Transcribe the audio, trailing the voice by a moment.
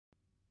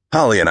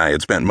Holly and I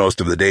had spent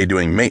most of the day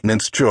doing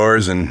maintenance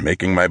chores and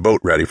making my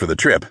boat ready for the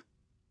trip.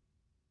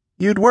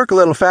 "You'd work a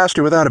little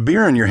faster without a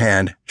beer in your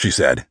hand," she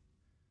said.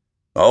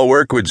 "All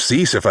work would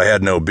cease if I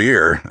had no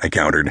beer," I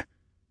countered.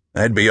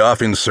 "I'd be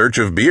off in search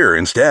of beer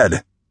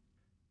instead."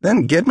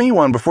 "Then get me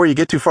one before you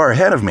get too far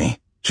ahead of me,"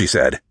 she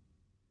said.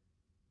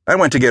 I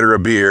went to get her a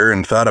beer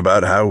and thought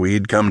about how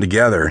we'd come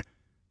together.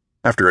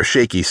 After a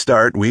shaky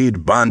start,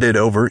 we'd bonded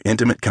over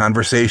intimate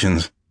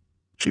conversations.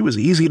 She was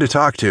easy to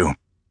talk to.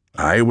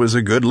 I was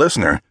a good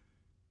listener.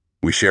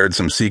 We shared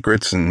some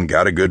secrets and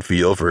got a good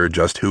feel for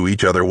just who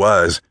each other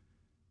was.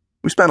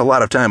 We spent a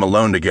lot of time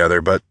alone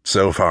together, but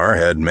so far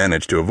had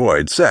managed to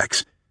avoid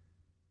sex.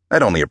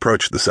 I'd only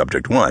approached the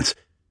subject once.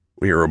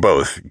 We were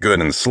both good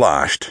and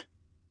sloshed.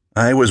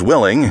 I was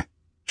willing.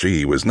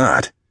 She was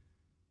not.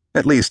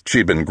 At least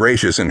she'd been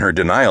gracious in her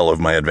denial of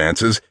my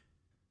advances.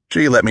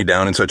 She let me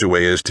down in such a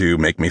way as to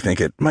make me think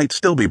it might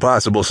still be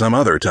possible some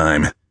other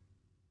time.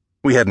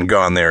 We hadn't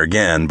gone there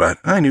again, but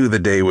I knew the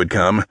day would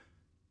come.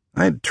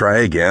 I'd try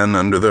again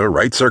under the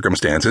right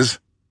circumstances.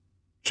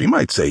 She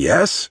might say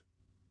yes.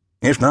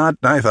 If not,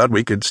 I thought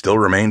we could still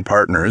remain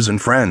partners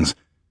and friends.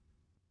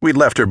 We'd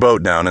left her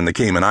boat down in the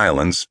Cayman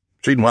Islands.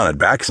 She'd want it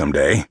back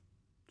someday.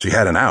 She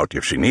had an out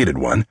if she needed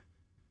one.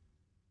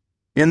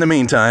 In the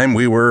meantime,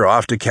 we were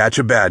off to catch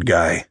a bad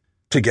guy,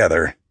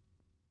 together.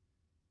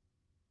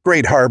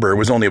 Great Harbor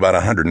was only about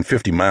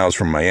 150 miles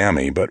from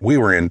Miami, but we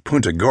were in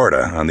Punta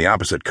Gorda on the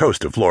opposite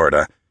coast of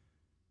Florida.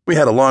 We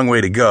had a long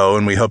way to go,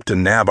 and we hoped to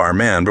nab our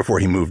man before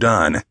he moved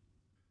on.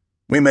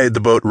 We made the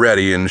boat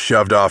ready and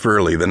shoved off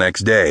early the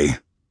next day.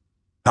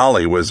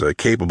 Holly was a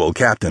capable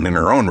captain in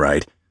her own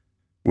right.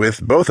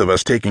 With both of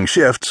us taking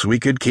shifts, we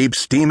could keep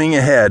steaming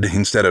ahead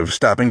instead of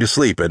stopping to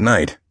sleep at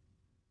night.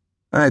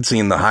 I'd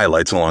seen the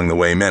highlights along the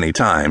way many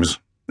times.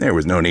 There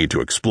was no need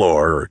to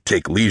explore or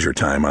take leisure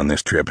time on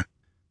this trip.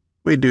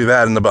 We'd do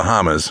that in the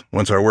Bahamas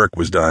once our work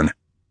was done.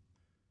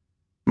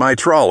 My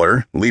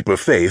trawler, Leap of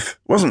Faith,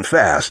 wasn't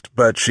fast,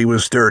 but she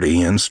was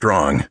sturdy and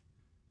strong.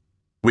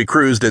 We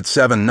cruised at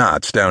 7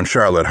 knots down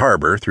Charlotte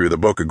Harbor through the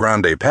Boca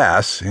Grande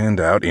Pass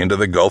and out into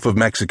the Gulf of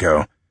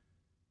Mexico.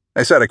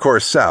 I set a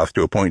course south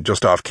to a point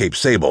just off Cape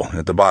Sable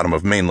at the bottom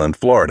of mainland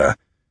Florida.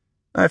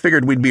 I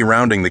figured we'd be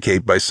rounding the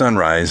Cape by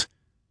sunrise.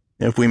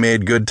 If we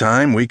made good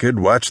time, we could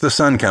watch the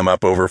sun come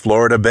up over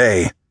Florida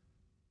Bay.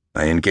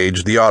 I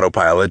engaged the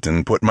autopilot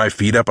and put my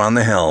feet up on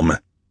the helm.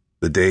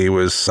 The day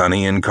was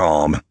sunny and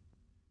calm.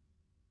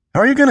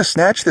 "How are you going to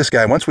snatch this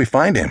guy once we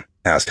find him?"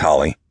 asked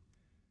Holly.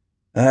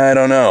 "I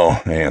don't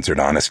know," I answered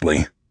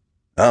honestly.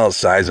 "I'll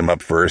size him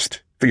up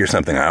first, figure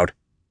something out."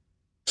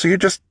 "So you're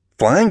just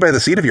flying by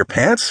the seat of your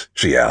pants?"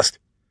 she asked.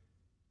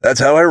 "That's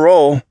how I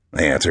roll,"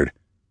 I answered.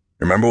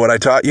 "Remember what I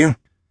taught you?"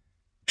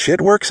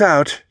 "Shit works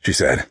out," she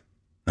said.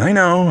 I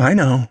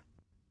know.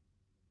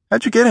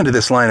 How'd you get into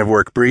this line of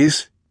work,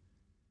 Breeze?"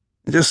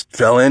 "I just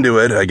fell into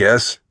it, I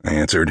guess," I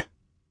answered.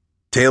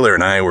 "Taylor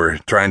and I were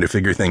trying to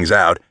figure things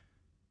out.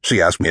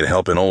 She asked me to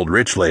help an old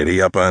rich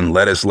lady up on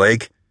Lettuce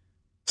Lake.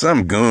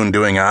 Some goon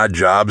doing odd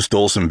jobs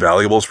stole some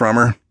valuables from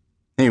her.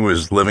 He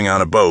was living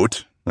on a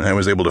boat. I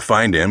was able to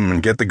find him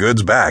and get the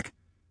goods back.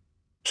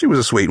 She was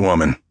a sweet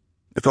woman.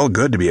 It felt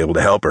good to be able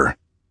to help her."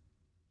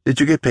 "Did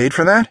you get paid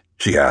for that?"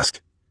 she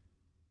asked.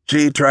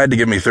 "She tried to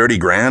give me 30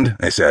 grand,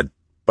 I said,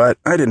 but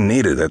I didn't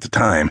need it at the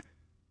time.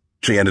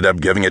 She ended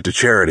up giving it to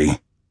charity."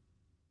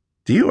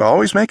 "Do you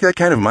always make that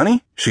kind of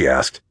money?" she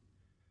asked.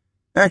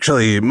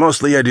 "Actually,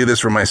 mostly I do this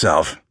for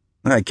myself.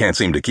 I can't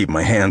seem to keep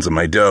my hands on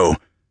my dough.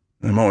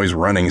 I'm always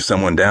running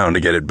someone down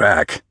to get it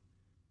back.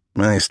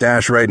 My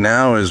stash right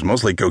now is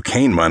mostly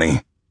cocaine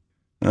money.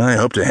 I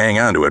hope to hang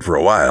on to it for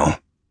a while."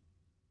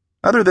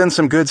 "Other than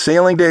some good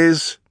sailing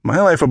days, my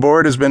life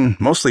aboard has been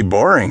mostly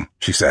boring,"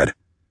 she said.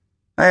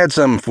 "I had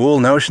some fool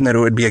notion that it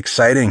would be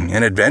exciting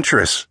and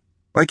adventurous,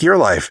 like your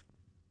life."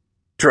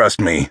 "Trust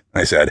me,"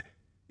 I said.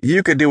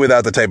 "You could do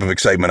without the type of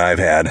excitement I've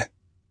had.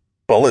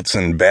 Bullets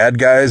and bad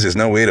guys is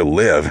no way to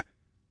live.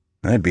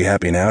 I'd be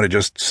happy now to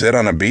just sit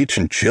on a beach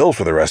and chill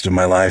for the rest of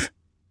my life."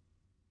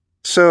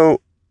 "So,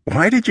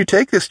 why did you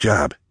take this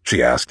job?"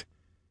 she asked.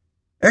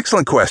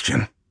 "Excellent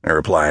question," I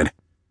replied.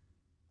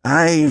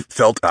 "I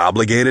felt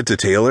obligated to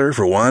Taylor,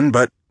 for one,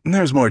 but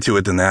there's more to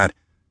it than that.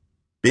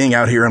 Being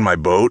out here on my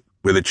boat,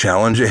 with a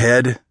challenge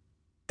ahead,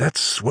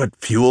 that's what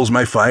fuels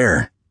my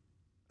fire.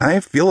 I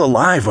feel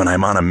alive when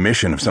I'm on a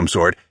mission of some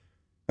sort.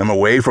 I'm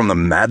away from the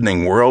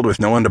maddening world with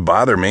no one to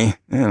bother me,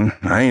 and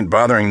I ain't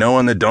bothering no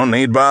one that don't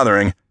need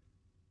bothering."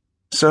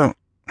 "So,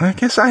 I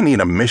guess I need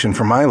a mission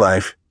for my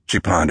life," she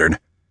pondered.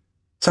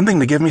 "Something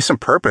to give me some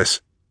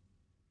purpose."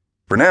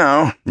 "For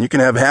now, you can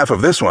have half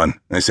of this one,"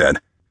 I said.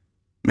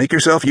 "Make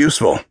yourself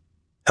useful.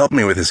 Help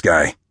me with this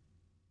guy."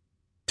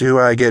 "Do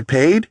I get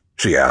paid?"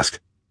 she asked.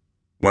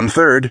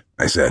 1/3,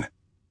 I said.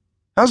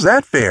 "How's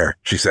that fair?"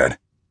 she said.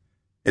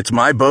 "It's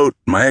my boat,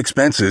 my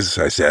expenses,"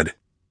 I said.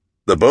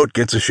 "The boat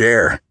gets a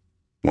share.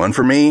 One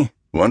for me,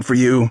 one for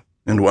you,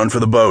 and one for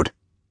the boat."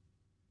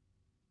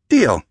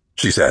 "Deal,"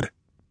 she said.